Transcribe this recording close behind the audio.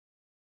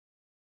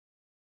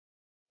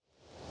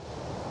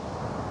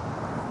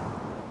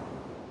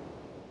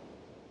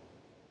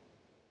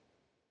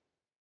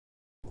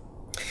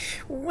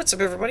What's up,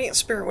 everybody? It's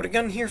Spirit with a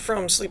Gun here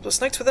from Sleepless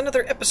Nights with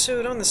another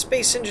episode on the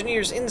Space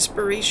Engineers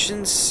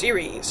Inspiration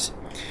series.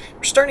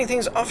 We're starting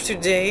things off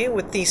today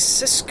with the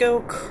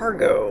Cisco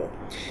cargo.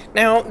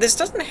 Now, this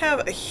doesn't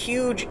have a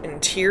huge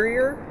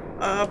interior,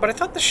 but I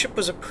thought the ship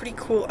was a pretty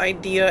cool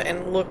idea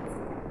and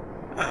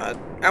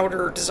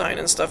outer design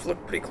and stuff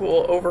looked pretty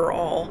cool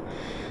overall.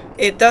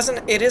 It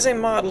is a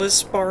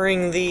modless,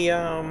 barring the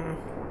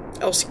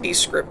LCD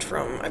script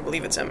from, I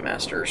believe it's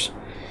M-Masters,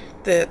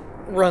 that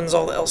runs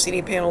all the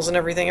LCD panels and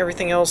everything.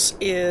 Everything else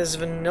is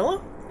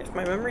vanilla, if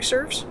my memory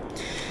serves.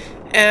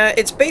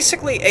 It's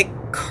basically a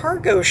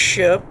cargo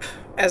ship,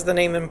 as the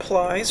name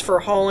implies,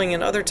 for hauling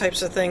and other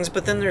types of things,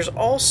 but then there's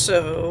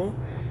also,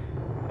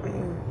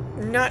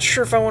 I'm not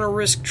sure if I want to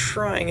risk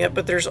trying it,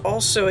 but there's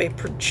also a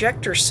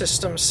projector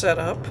system set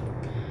up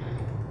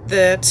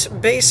that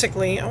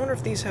basically, I wonder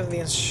if these have the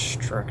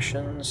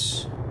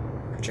instructions?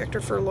 Projector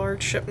for a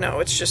large ship?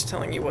 No, it's just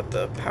telling you what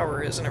the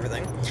power is and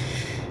everything.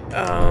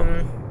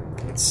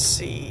 Let's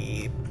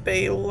see,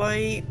 bay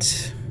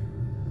light,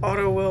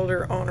 auto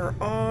welder on or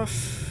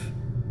off,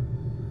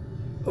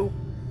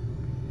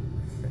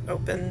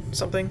 open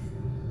something,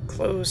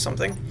 close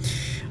something.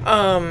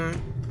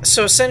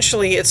 So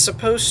essentially it's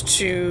supposed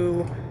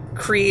to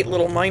create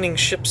little mining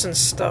ships and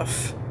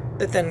stuff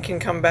that then can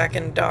come back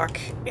and dock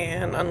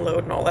and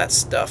unload and all that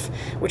stuff,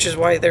 which is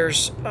why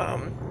there's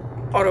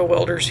auto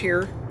welders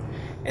here.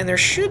 And there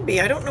should be,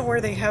 I don't know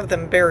where they have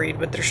them buried,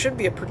 but there should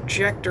be a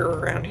projector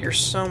around here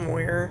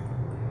somewhere.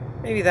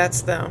 Maybe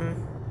that's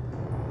them.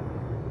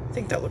 I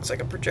think that looks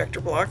like a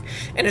projector block.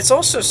 And it's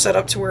also set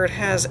up to where it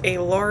has a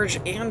large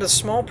and a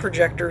small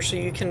projector, so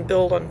you can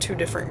build on two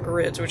different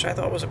grids, which I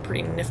thought was a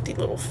pretty nifty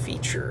little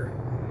feature.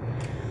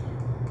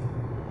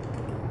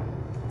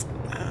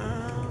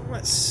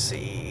 Let's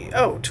see.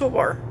 Oh,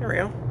 toolbar. There we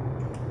go.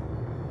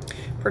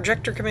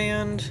 Projector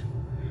command.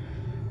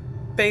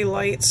 Bay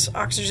lights,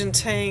 oxygen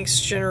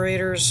tanks,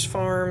 generators,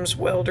 farms,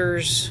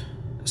 welders,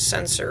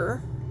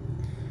 sensor.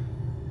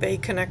 Bay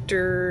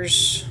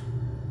connectors,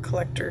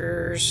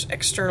 collectors,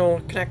 external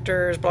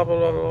connectors, blah, blah,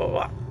 blah, blah, blah,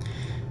 blah.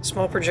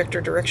 Small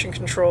projector direction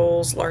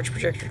controls, large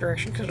projector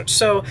direction controls.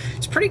 So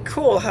it's pretty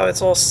cool how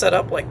it's all set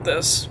up like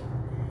this.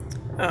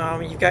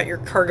 You've got your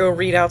cargo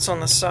readouts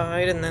on the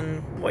side, and then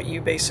what you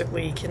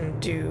basically can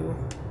do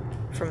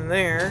from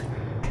there.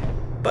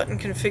 Button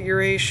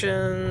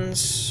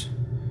configurations.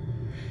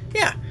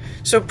 Yeah,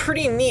 so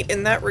pretty neat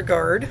in that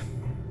regard.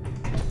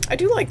 I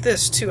do like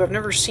this, too. I've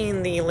never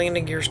seen the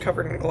landing gears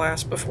covered in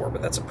glass before,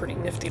 but that's a pretty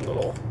nifty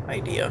little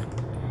idea.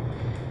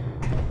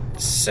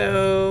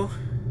 So,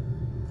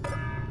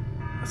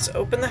 let's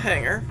open the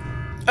hangar.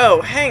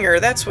 Oh, hangar,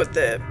 that's what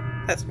that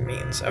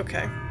means.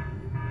 Okay.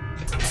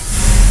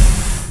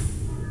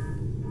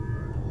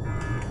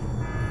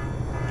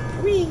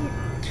 Whee!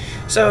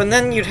 So, and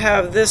then you'd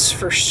have this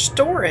for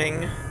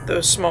storing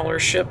those smaller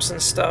ships and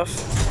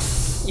stuff.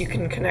 You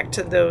can connect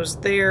to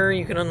those there.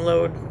 You can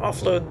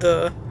offload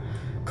the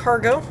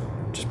cargo,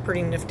 which is a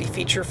pretty nifty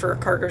feature for a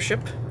cargo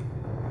ship.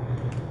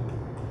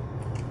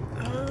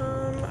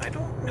 I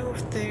don't know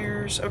if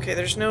there's... Okay,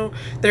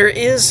 there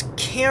is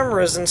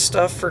cameras and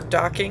stuff for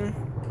docking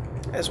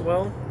as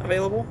well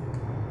available.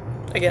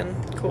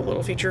 Again, cool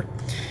little feature.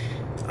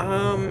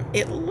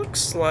 It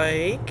looks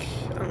like,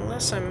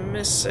 unless I'm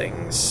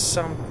missing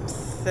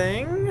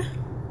something,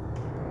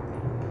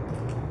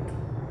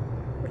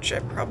 which I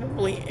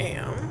probably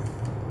am.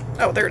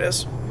 Oh, there it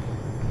is.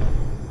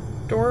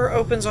 Door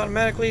opens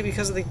automatically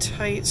because of the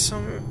tight.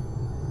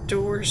 Some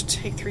doors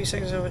take 3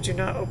 seconds but do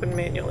not open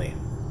manually.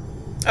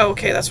 Oh,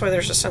 okay, that's why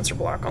there's a sensor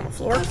block on the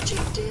floor.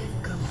 Objective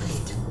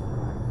complete.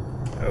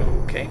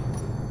 Okay.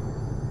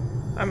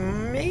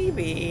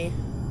 Maybe...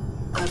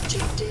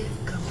 Objective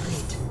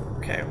complete.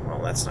 Okay, well,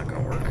 that's not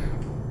gonna work.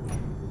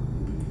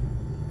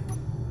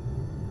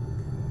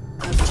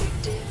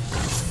 Objective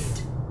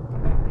complete.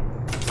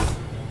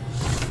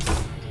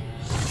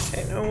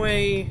 Okay, no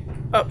way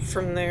up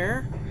from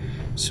there.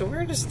 So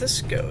where does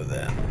this go,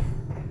 then?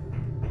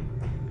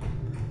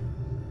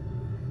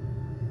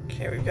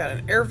 Okay, we've got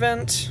an air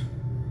vent.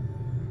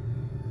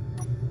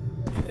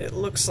 It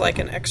looks like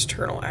an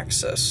external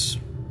access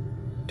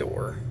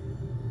door.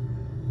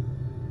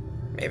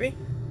 Maybe?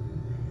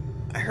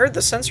 I heard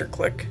the sensor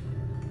click.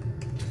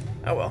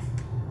 Oh well.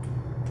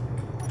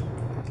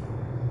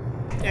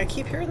 Yeah, I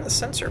keep hearing the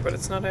sensor, but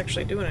it's not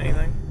actually doing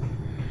anything.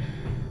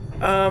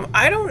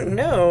 I don't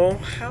know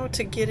how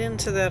to get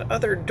into that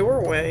other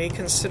doorway,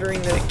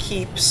 considering that it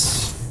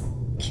keeps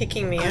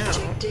kicking me out.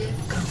 Objective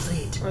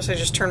complete. Unless I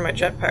just turned my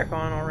jetpack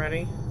on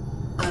already.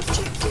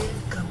 Objective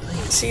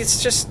complete. See,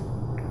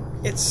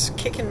 it's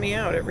kicking me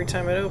out every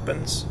time it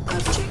opens.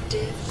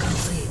 Objective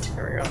complete.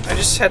 There we go. I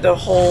just had to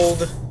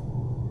hold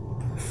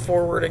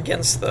forward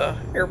against the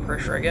air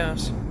pressure, I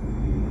guess.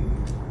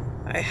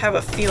 I have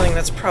a feeling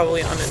that's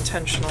probably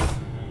unintentional.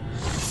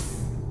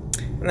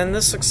 And then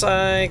this looks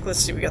like, let's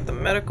see, we got the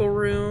medical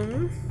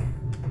room.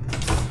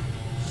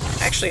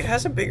 Actually, it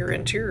has a bigger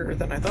interior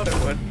than I thought it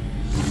would.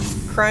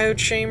 Cryo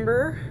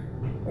chamber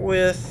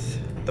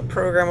with the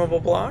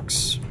programmable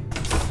blocks.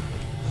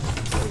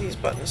 these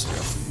buttons do?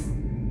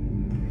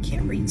 I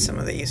can't read some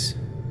of these.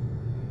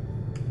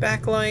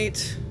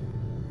 Backlight,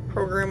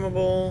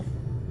 programmable.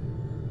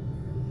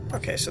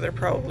 Okay, so they're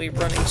probably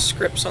running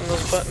scripts on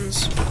those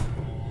buttons.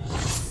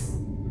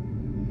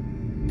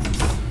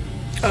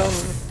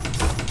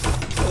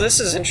 Well, this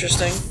is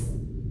interesting.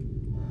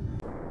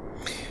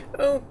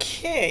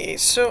 Okay,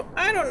 so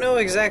I don't know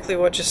exactly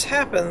what just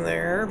happened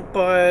there,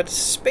 but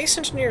Space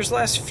Engineers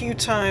last few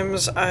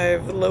times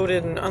I've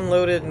loaded and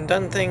unloaded and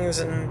done things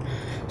and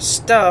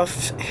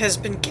stuff has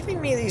been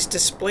giving me these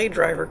display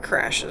driver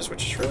crashes,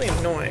 which is really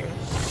annoying.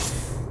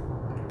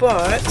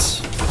 But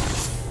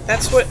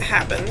that's what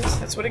happened.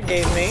 That's what it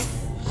gave me.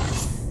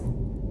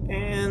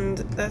 And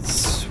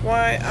that's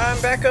why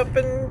I'm back up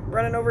and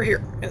running over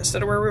here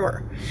instead of where we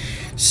were.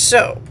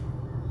 So,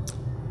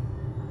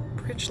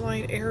 bridge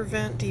light, air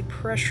vent,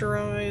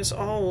 depressurize,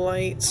 all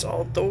lights,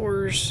 all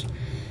doors.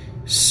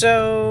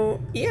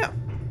 So, yeah.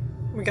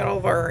 We got all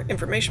of our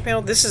information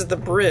panel. This is the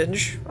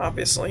bridge,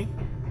 obviously.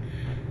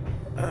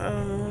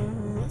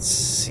 Let's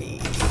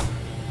see.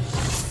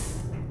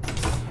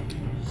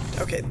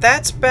 Okay,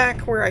 that's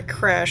back where I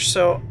crashed,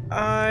 so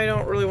I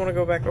don't really want to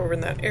go back over in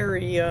that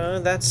area.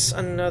 That's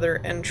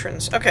another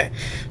entrance. Okay,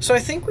 so I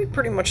think we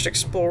pretty much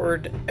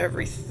explored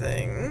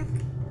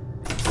everything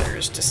there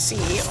is to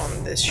see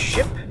on this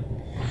ship,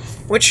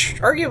 which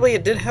arguably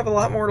it did have a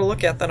lot more to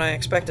look at than I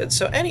expected.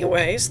 So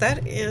anyways,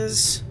 that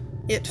is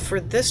it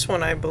for this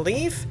one, I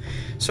believe.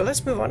 So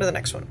let's move on to the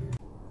next one.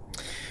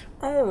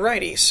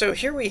 Alrighty, so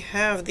here we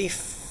have the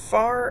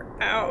Farwatch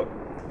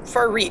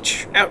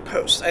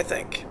Outpost, I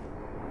think.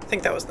 I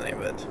think that was the name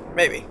of it.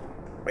 Maybe.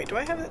 Wait, do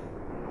I have it?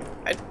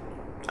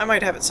 I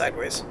might have it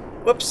sideways.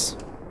 Whoops.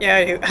 Yeah,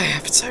 I do. I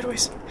have it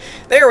sideways.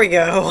 There we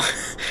go.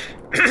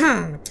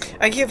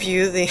 I give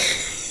you the...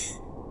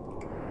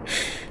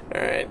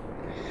 Alright.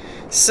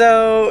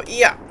 So,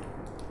 yeah.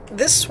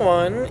 This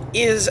one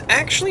is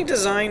actually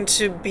designed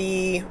to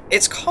be...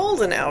 It's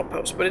called an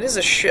outpost, but it is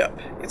a ship.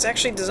 It's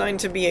actually designed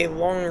to be a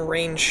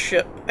long-range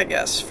ship, I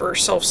guess, for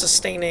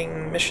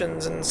self-sustaining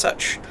missions and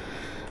such.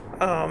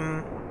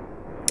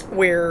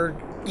 Where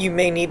you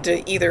may need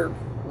to either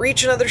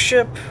reach another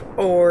ship,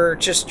 or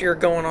just you're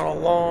going on a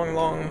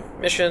long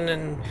mission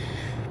and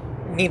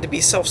need to be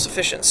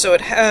self-sufficient. So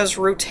it has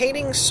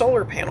rotating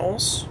solar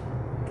panels,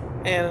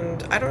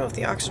 and I don't know if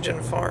the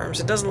oxygen farms,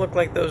 it doesn't look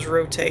like those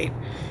rotate,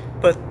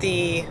 but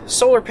the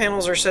solar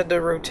panels are said to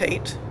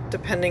rotate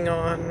depending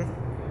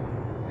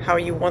on how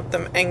you want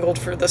them angled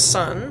for the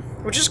sun,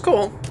 which is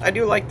cool. I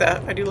do like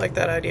that. I do like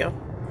that idea.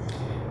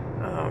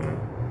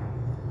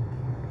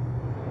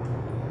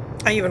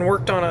 I even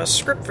worked on a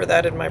script for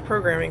that in my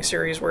programming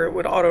series where it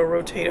would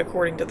auto-rotate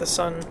according to the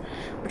sun,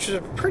 which is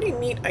a pretty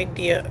neat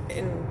idea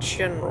in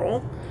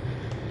general.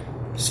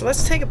 So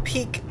let's take a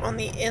peek on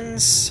the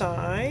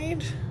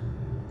inside.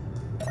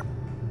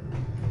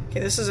 Okay,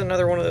 this is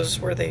another one of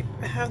those where they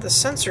have the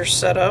sensor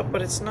set up,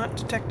 but it's not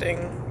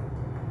detecting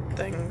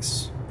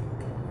things.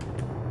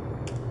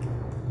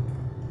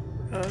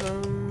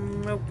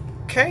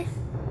 Okay.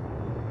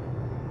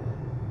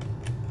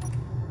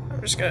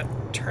 I'm just gonna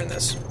turn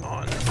this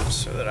on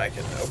so that I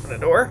can open a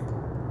door.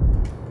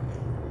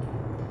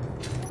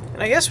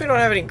 And I guess we don't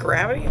have any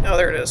gravity? Oh,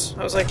 there it is.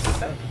 I was like,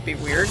 that would be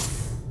weird.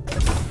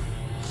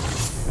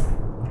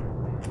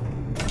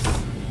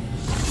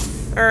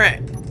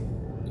 Alright.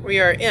 We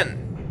are in.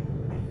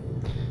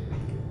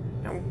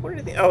 Now, what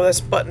are the... Oh,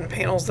 that's button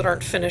panels that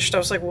aren't finished. I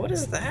was like, what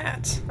is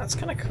that? That's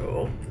kind of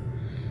cool.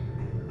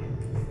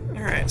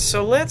 Alright,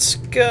 so let's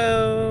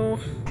go...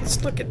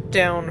 Let's look it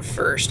down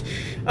first.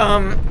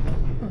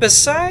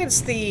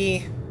 Besides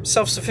the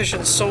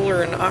self-sufficient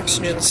solar and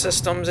oxygen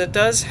systems, it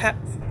does have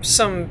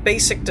some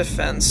basic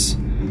defense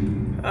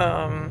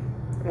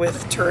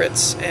with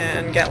turrets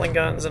and Gatling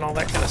guns and all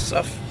that kind of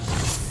stuff.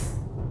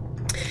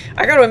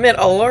 I gotta admit,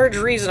 a large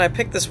reason I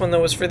picked this one,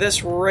 though, was for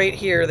this right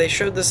here. They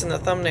showed this in the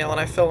thumbnail, and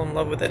I fell in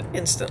love with it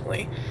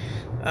instantly,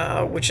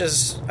 which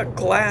is a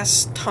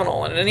glass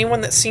tunnel. And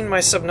anyone that's seen my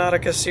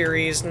Subnautica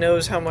series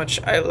knows how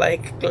much I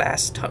like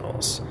glass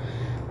tunnels.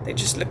 They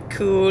just look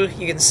cool,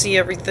 you can see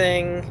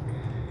everything,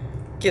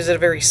 gives it a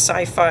very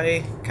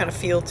sci-fi kind of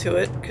feel to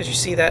it, because you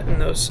see that in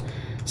those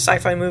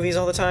sci-fi movies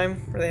all the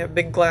time, where they have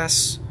big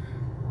glass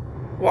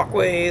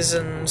walkways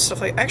and stuff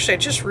like that. Actually, I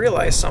just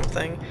realized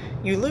something.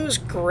 You lose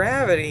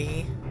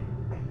gravity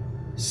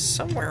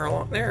somewhere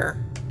along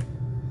there.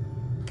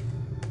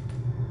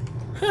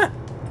 Huh,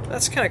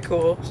 that's kind of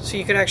cool. So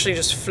you could actually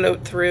just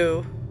float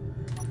through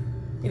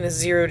in a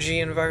zero-G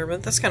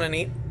environment. That's kind of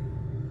neat.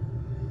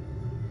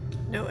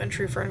 No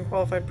entry for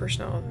unqualified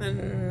personnel. And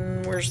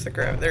then where's the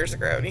gravity? There's the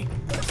gravity.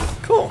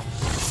 Cool.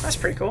 That's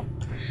pretty cool.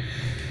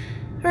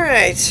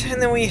 Alright,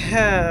 and then we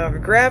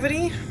have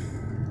gravity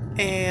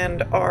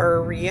and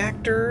our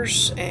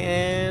reactors,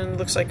 and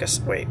looks like a...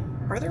 Wait,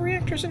 are there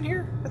reactors in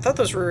here? I thought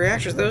those were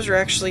reactors. Those are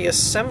actually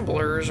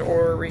assemblers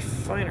or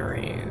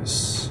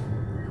refineries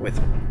with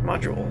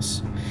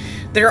modules.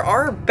 There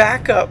are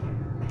backup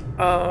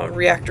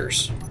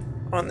reactors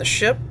on the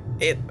ship.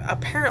 It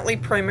apparently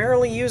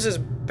primarily uses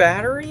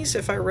batteries,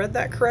 if I read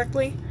that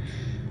correctly.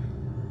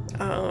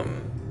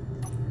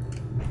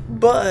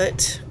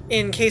 But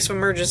in case of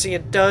emergency,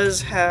 it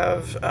does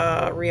have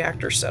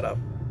reactors set up.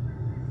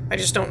 I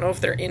just don't know if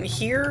they're in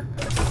here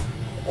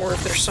or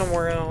if they're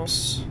somewhere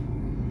else.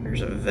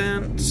 There's a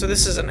vent. So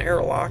this is an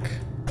airlock.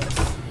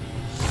 Okay.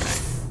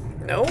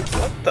 No?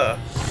 What the?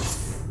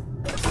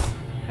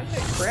 How did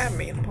it grab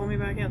me and pull me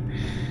back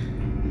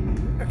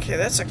in? Okay,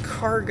 that's a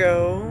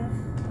cargo.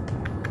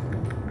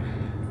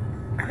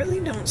 I really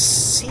don't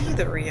see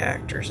the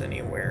reactors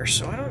anywhere,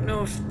 so I don't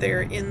know if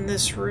they're in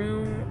this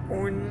room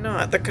or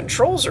not. The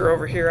controls are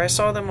over here. I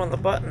saw them on the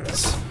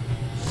buttons.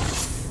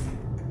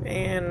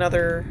 And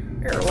another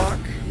airlock.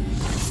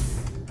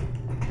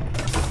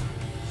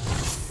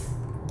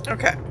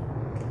 Okay.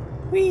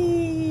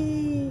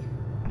 Whee!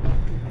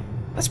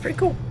 That's pretty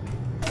cool.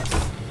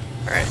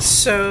 Alright,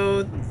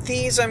 so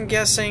these, I'm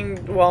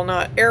guessing, while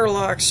not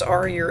airlocks,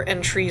 are your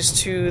entries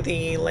to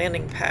the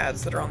landing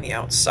pads that are on the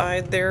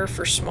outside there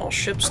for small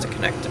ships to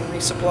connect and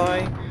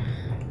resupply.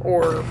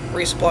 Or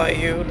resupply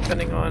you,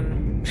 depending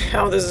on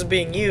how this is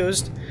being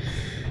used.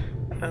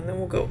 And then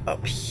we'll go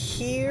up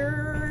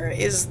here.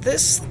 Is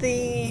this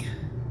the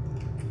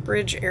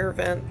bridge, air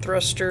vent,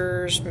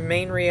 thrusters,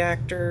 main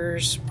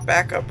reactors,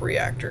 backup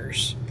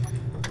reactors?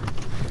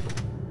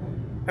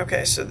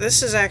 Okay, so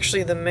this is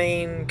actually the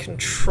main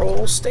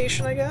control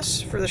station, I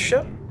guess, for the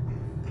ship.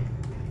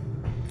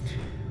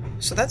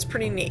 So that's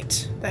pretty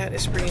neat. That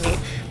is pretty neat.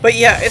 But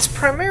yeah, it's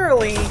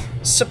primarily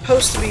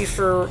supposed to be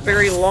for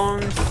very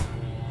long,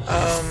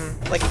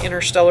 like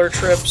interstellar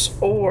trips,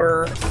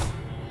 or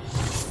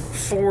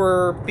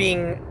for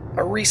being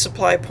a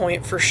resupply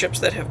point for ships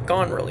that have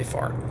gone really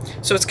far.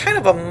 So it's kind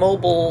of a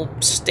mobile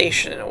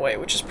station in a way,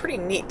 which is pretty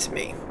neat to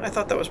me. I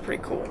thought that was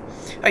pretty cool.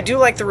 I do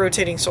like the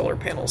rotating solar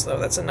panels, though.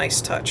 That's a nice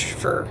touch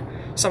for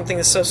something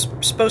that's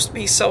supposed to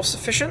be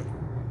self-sufficient.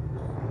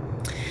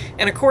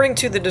 And according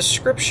to the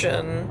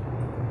description,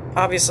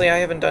 obviously I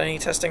haven't done any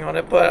testing on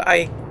it, but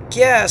I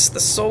guess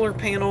the solar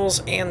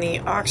panels and the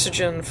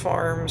oxygen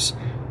farms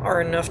are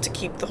enough to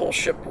keep the whole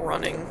ship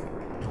running.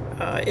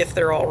 If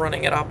they're all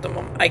running at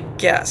optimum, I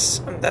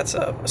guess. That's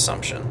an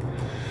assumption.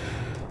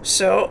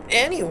 So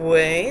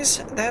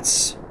anyways,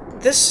 that's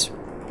this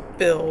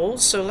build,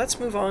 so let's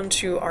move on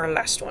to our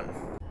last one.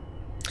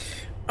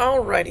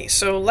 Alrighty,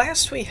 so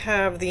last we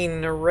have the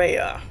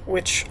Nereia,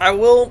 which I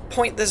will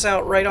point this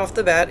out right off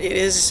the bat. It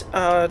is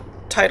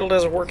titled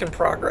as a work in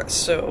progress,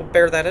 so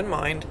bear that in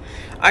mind.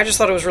 I just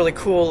thought it was really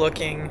cool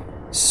looking,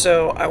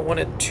 so I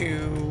wanted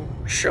to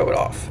show it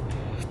off.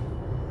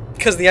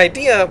 Because the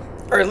idea,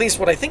 or at least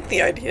what I think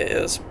the idea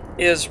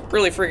is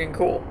really freaking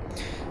cool.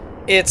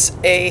 It's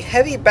a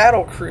heavy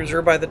battle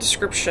cruiser by the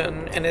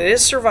description, and it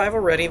is survival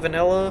ready,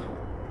 vanilla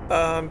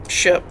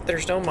ship.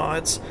 There's no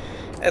mods,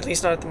 at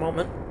least not at the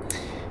moment.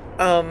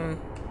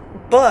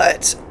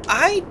 But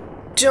I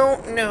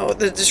don't know.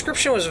 The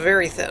description was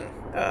very thin.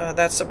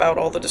 That's about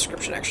all the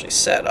description actually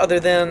said, other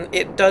than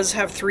it does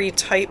have 3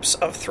 types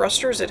of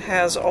thrusters. It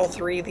has all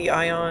 3, the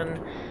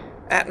ion,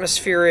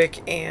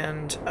 atmospheric,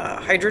 and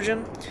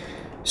hydrogen.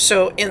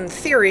 So in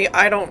theory,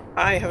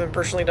 I haven't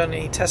personally done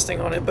any testing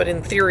on it, but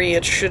in theory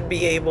it should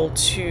be able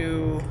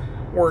to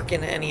work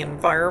in any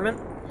environment.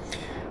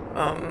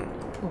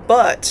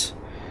 But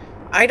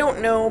I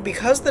don't know,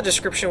 because the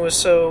description was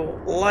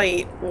so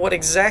light, what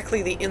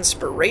exactly the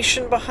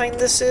inspiration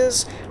behind this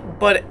is,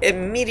 but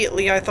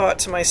immediately I thought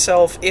to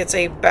myself, it's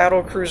a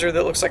battle cruiser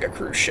that looks like a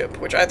cruise ship,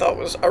 which I thought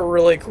was a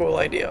really cool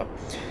idea.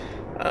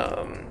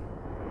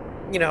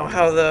 You know,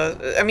 how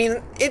I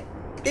mean,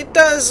 it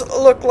does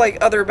look like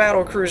other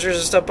battle cruisers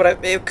and stuff,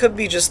 but it could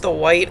be just the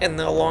white and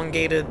the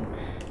elongated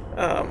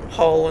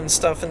hull and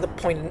stuff, and the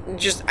point,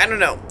 just, I don't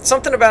know.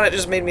 Something about it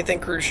just made me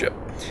think cruise ship.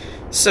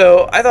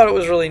 So I thought it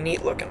was really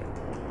neat looking.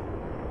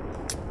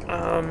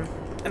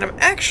 And I'm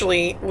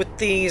actually, with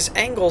these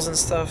angles and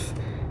stuff,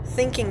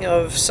 thinking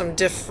of some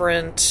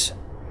different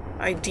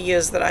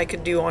ideas that I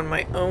could do on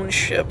my own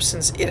ship,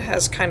 since it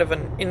has kind of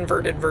an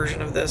inverted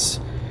version of this.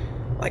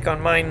 Like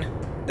on mine,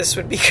 this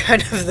would be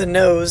kind of the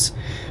nose,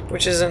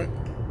 which isn't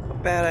a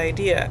bad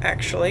idea,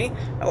 actually.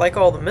 I like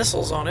all the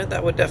missiles on it.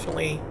 That would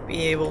definitely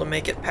be able to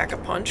make it pack a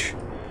punch.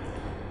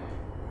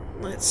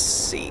 Let's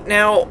see.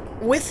 Now,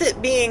 with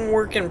it being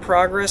work in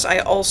progress, I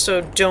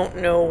also don't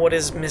know what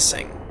is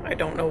missing. I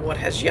don't know what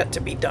has yet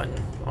to be done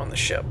on the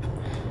ship.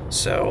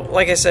 So,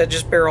 like I said,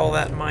 just bear all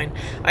that in mind.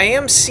 I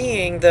am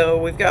seeing, though,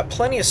 we've got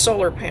plenty of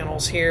solar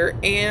panels here,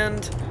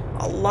 and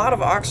a lot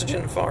of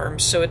oxygen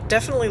farms, so it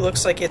definitely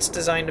looks like it's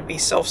designed to be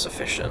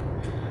self-sufficient,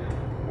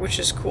 which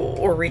is cool.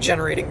 Or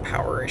regenerating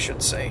power, I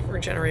should say.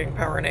 Regenerating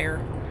power and air.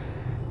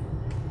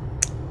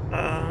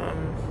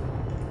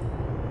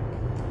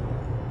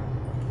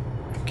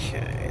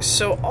 Okay,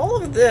 so all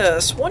of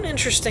this, one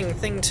interesting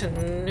thing to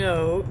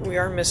note, we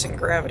are missing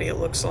gravity, it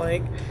looks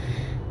like,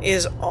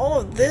 is all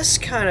of this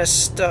kind of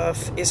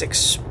stuff is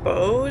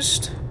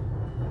exposed,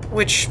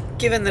 which,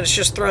 given that it's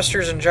just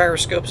thrusters and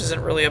gyroscopes,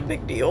 isn't really a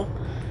big deal.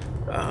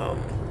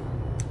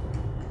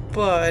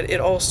 But it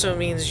also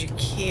means you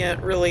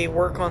can't really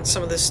work on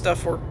some of this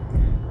stuff or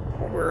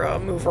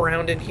move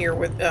around in here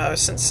with,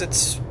 since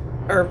it's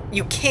or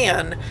you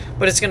can,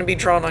 but it's going to be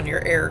drawn on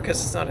your air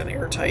because it's not an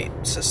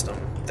airtight system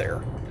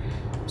there.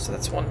 So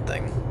that's one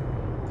thing.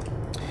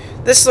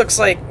 This looks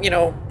like, you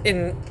know,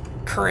 in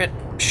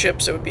current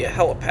ships it would be a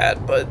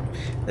helipad, but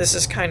this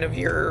is kind of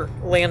your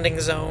landing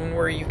zone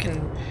where you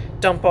can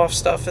dump off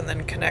stuff and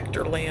then connect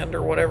or land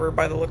or whatever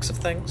by the looks of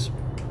things.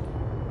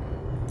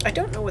 I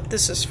don't know what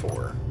this is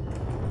for.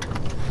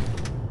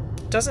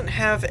 Doesn't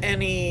have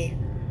any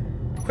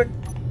quick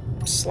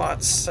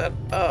slots set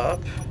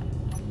up.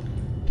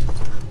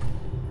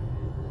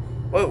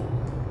 Whoa.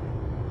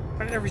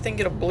 Why did everything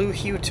get a blue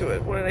hue to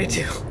it? What did I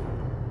do?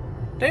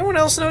 Did anyone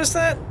else notice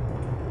that?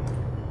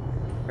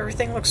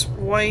 Everything looks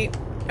white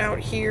out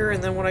here,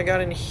 and then when I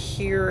got in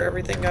here,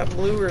 everything got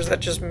blue, or is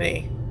that just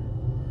me?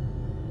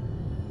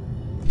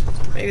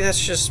 Maybe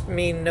that's just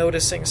me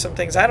noticing some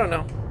things. I don't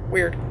know.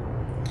 Weird.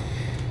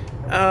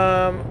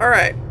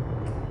 Alright.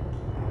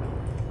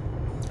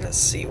 Let's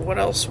see what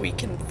else we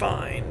can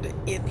find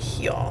in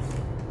here.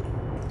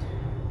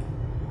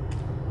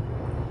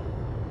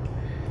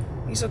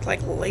 These look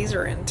like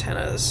laser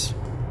antennas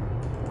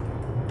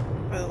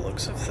by the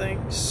looks of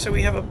things. So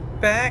we have a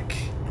back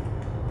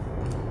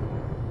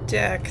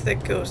deck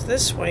that goes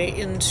this way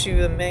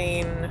into the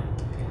main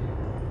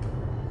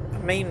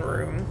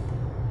room.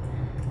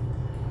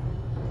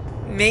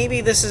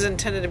 Maybe this is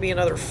intended to be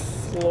another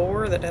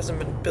floor that hasn't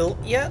been built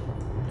yet.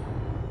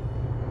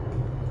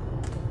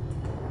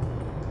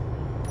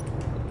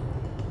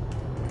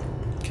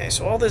 Okay,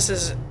 so all this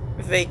is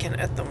vacant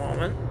at the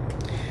moment.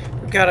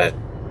 We've got a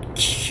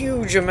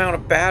huge amount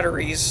of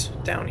batteries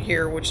down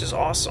here, which is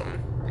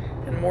awesome.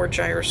 And more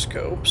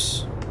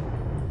gyroscopes.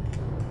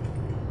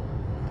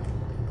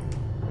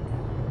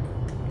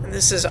 And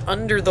this is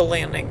under the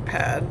landing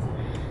pad.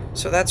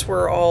 So that's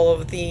where all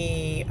of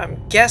the,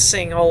 I'm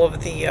guessing all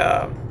of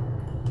the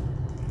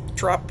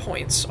drop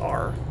points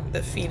are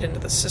that feed into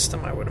the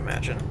system, I would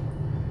imagine.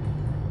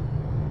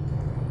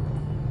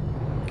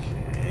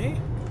 Okay,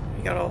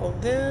 we got all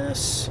of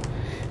this.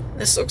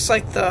 This looks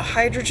like the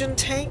hydrogen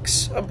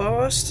tanks above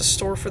us to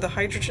store for the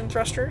hydrogen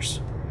thrusters,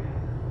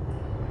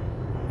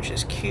 which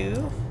is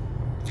Q.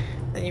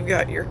 Then you've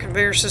got your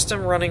conveyor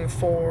system running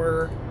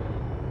for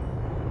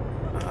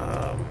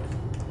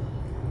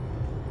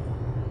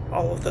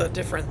all of the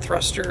different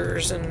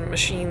thrusters and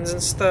machines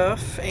and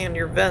stuff, and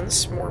your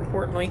vents, more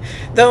importantly.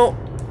 Though,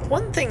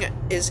 one thing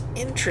is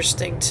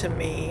interesting to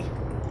me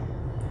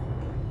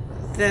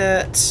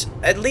that,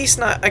 at least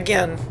not,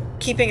 again,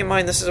 keeping in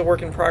mind this is a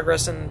work in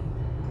progress and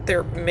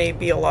there may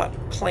be a lot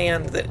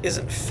planned that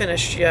isn't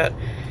finished yet,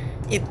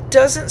 it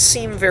doesn't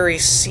seem very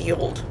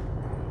sealed.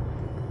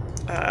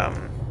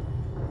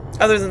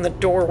 Other than the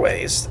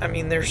doorways. I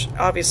mean, there's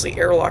obviously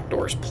airlock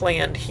doors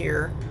planned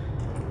here,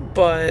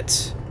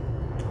 but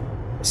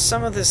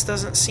some of this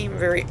doesn't seem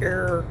very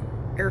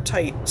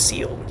airtight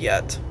sealed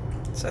yet.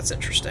 So that's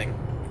interesting.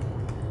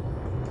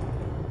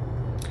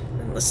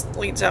 And this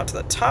leads out to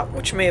the top,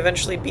 which may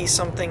eventually be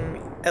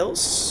something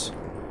else,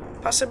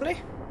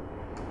 possibly.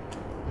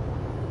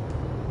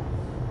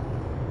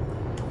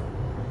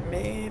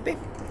 Maybe.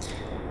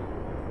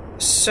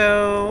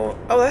 So,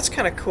 oh, that's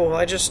kind of cool.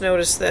 I just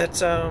noticed that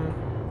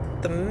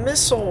the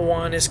missile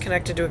one is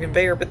connected to a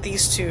conveyor, but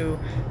these two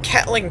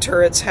Catling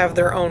turrets have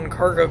their own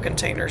cargo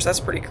containers. That's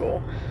pretty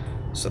cool.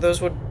 So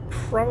those would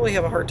probably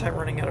have a hard time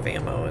running out of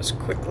ammo as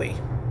quickly.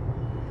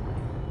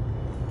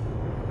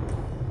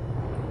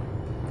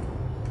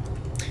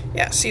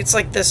 Yeah, see, it's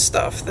like this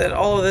stuff, that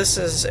all of this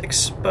is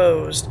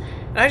exposed.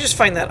 And I just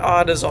find that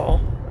odd is all.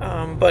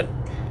 But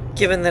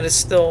given that it's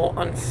still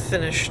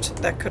unfinished,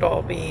 that could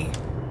all be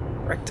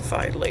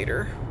rectified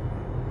later.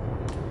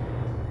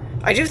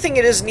 I do think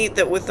it is neat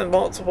that with the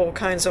multiple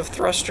kinds of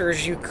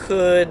thrusters, you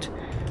could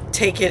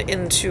take it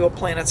into a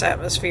planet's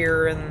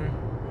atmosphere and,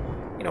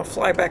 you know,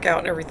 fly back out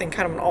and everything,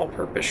 kind of an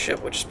all-purpose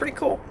ship, which is pretty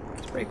cool.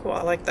 It's pretty cool.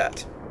 I like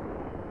that.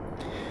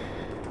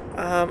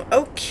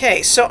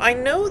 Okay, so I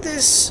know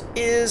this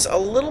is a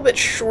little bit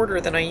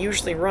shorter than I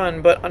usually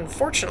run, but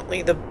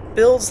unfortunately the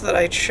builds that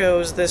I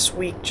chose this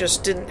week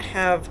just didn't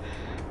have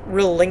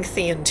real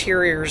lengthy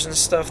interiors and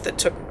stuff that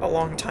took a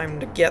long time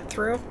to get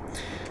through.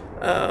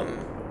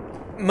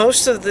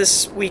 Most of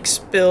this week's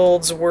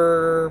builds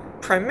were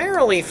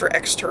primarily for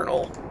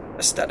external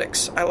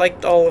aesthetics. I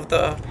liked all of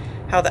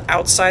how the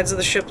outsides of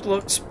the ship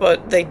looks,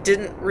 but they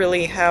didn't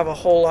really have a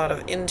whole lot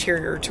of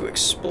interior to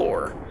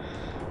explore.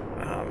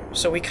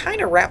 So we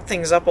kind of wrap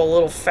things up a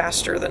little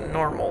faster than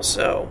normal,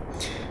 so...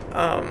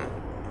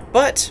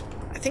 but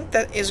I think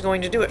that is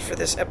going to do it for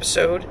this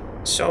episode.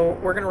 So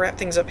we're going to wrap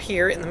things up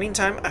here. In the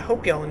meantime, I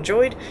hope y'all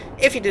enjoyed.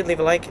 If you did, leave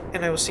a like,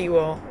 and I will see you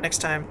all next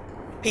time.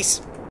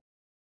 Peace.